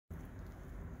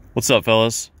What's up,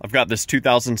 fellas? I've got this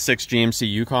 2006 GMC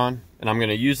Yukon, and I'm going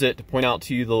to use it to point out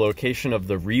to you the location of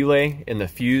the relay and the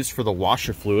fuse for the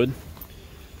washer fluid.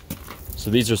 So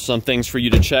these are some things for you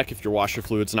to check if your washer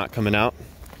fluid's not coming out.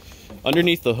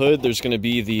 Underneath the hood, there's going to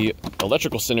be the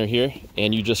electrical center here,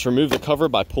 and you just remove the cover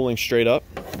by pulling straight up.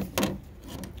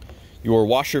 Your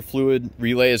washer fluid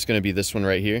relay is going to be this one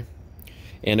right here.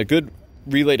 And a good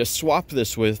relay to swap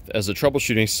this with as a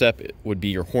troubleshooting step would be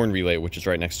your horn relay, which is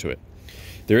right next to it.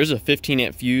 There is a 15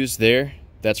 amp fuse there.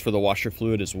 That's for the washer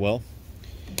fluid as well.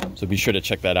 So be sure to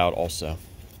check that out also.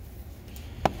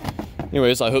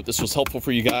 Anyways, I hope this was helpful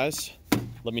for you guys.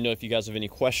 Let me know if you guys have any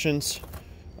questions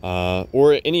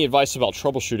or any advice about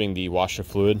troubleshooting the washer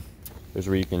fluid. There's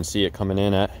where you can see it coming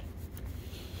in at.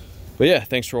 But yeah,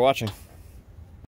 thanks for watching.